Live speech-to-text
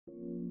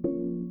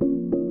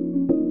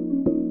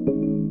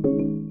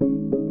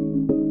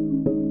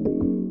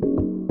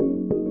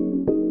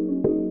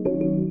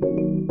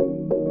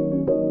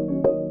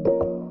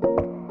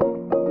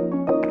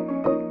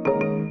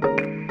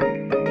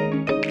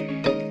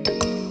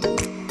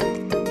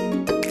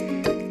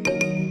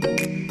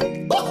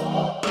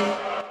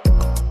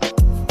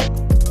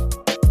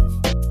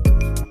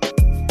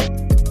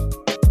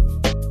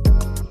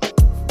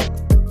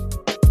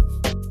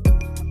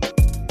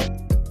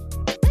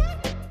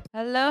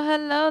Hello,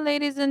 hello,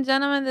 ladies and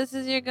gentlemen. This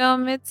is your girl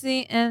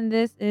Mitzi, and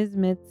this is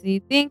Mitzi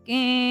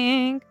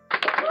Thinking.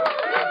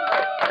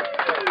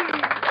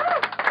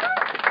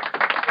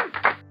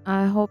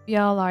 I hope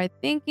y'all are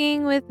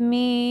thinking with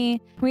me.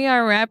 We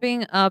are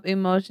wrapping up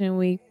Emotion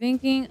Week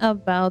thinking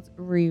about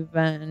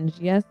revenge.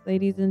 Yes,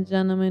 ladies and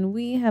gentlemen,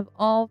 we have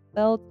all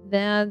felt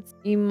that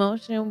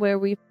emotion where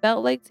we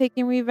felt like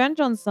taking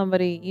revenge on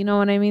somebody. You know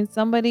what I mean?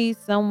 Somebody,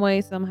 some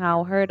way,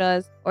 somehow hurt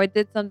us or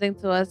did something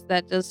to us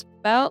that just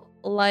felt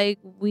like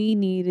we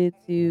needed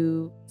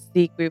to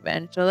seek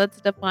revenge. So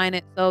let's define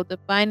it. So,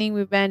 defining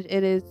revenge,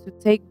 it is to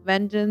take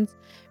vengeance,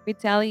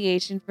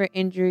 retaliation for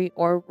injury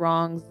or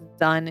wrongs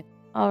done.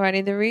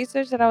 Alrighty, the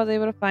research that I was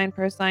able to find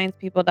per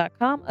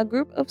sciencepeople.com, a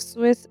group of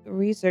Swiss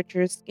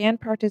researchers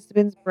scanned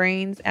participants'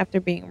 brains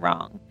after being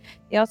wrong.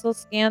 They also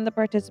scanned the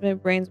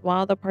participant brains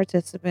while the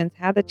participants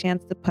had the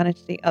chance to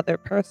punish the other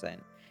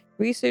person.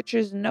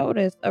 Researchers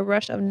noticed a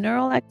rush of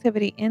neural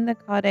activity in the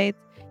caudate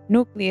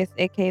nucleus,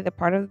 aka the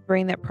part of the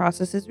brain that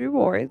processes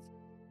rewards.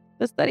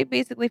 The study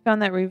basically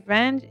found that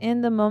revenge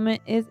in the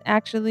moment is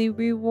actually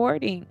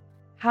rewarding.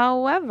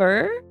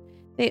 However,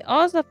 they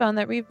also found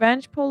that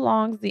revenge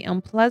prolongs the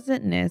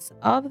unpleasantness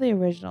of the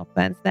original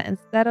offense, that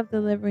instead of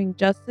delivering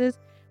justice,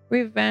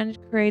 revenge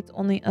creates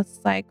only a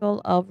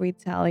cycle of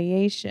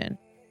retaliation.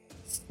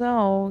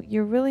 So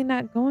you're really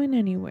not going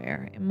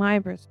anywhere, in my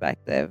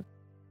perspective.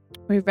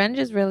 Revenge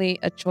is really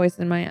a choice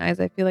in my eyes.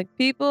 I feel like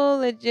people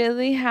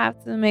legitimately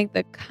have to make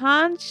the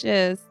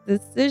conscious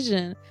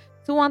decision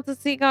to want to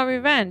seek out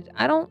revenge.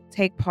 I don't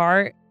take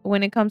part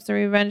when it comes to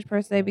revenge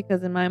per se,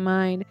 because in my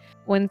mind,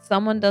 when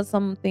someone does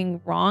something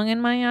wrong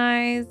in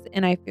my eyes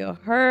and I feel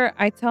hurt,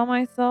 I tell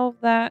myself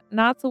that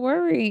not to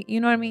worry.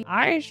 You know what I mean?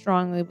 I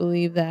strongly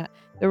believe that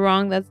the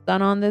wrong that's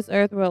done on this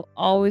earth will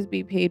always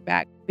be paid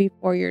back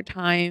before your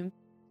time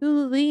to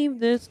leave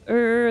this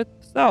earth.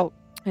 So,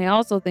 I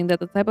also think that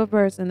the type of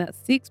person that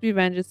seeks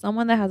revenge is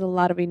someone that has a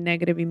lot of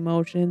negative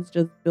emotions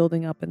just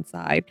building up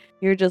inside.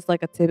 You're just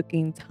like a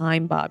ticking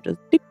time bomb, just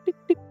tick, tick,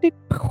 tick, tick.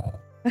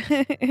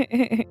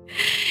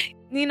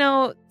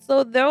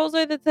 So those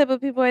are the type of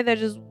people that are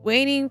just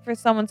waiting for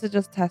someone to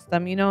just test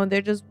them.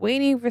 They're just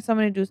waiting for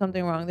someone to do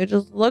something wrong. They're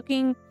just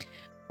looking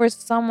for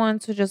someone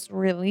to just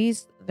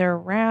release their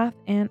wrath.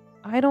 And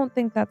I don't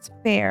think that's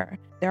fair.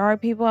 There are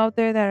people out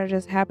there that are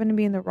just happen to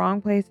be in the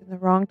wrong place in the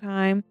wrong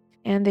time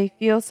and they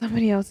feel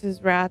somebody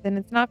else's wrath, and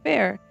it's not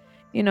fair.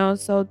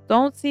 So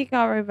don't seek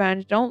out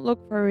revenge, don't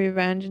look for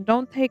revenge, and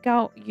don't take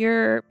out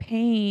your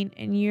pain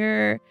and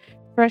your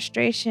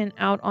frustration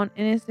out on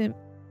innocent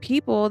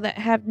people that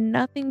have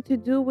nothing to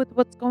do with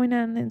what's going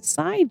on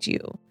inside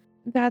you.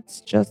 That's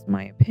just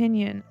my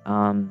opinion.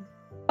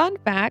 Fun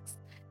facts: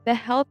 the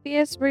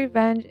healthiest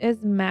revenge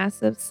is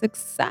massive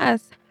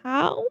success.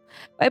 How?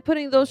 By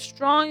putting those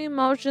strong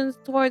emotions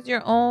towards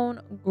your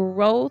own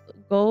growth,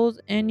 goals,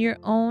 and your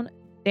own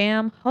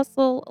damn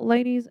hustle,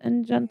 ladies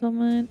and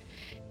gentlemen.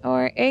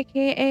 Or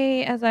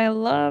AKA, as I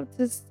love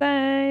to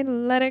say,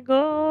 let it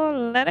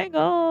go, let it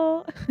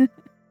go.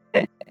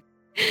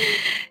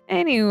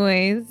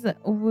 Anyways,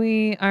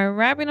 we are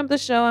wrapping up the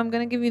show. I'm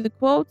going to give you the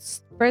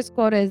quotes. First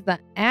quote is: the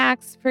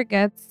axe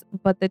forgets,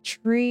 but the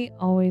tree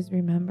always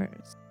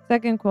remembers.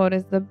 Second quote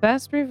is: the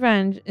best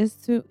revenge is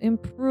to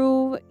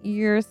improve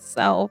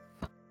yourself.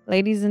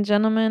 Ladies and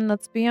gentlemen,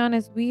 let's be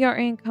honest. We are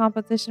in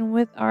competition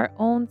with our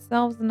own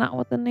selves, not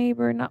with a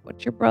neighbor, not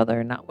with your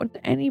brother, not with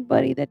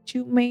anybody that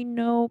you may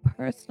know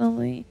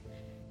personally.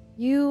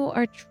 You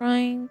are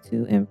trying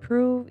to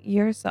improve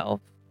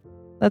yourself.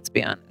 Let's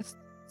be honest.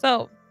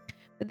 So,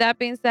 with that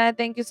being said,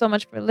 thank you so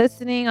much for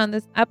listening on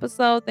this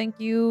episode. Thank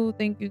you,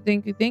 thank you,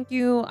 thank you, thank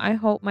you. I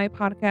hope my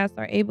podcasts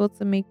are able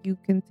to make you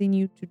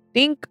continue to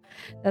think.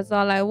 That's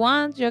all I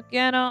want. Yo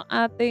quiero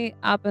a ti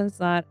a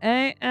pensar.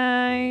 Ay,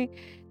 ay.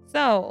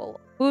 So,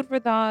 food for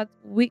thought: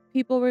 weak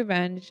people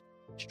revenge,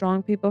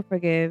 strong people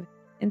forgive,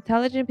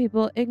 intelligent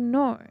people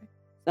ignore.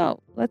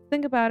 So, let's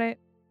think about it.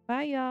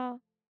 Bye,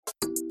 y'all.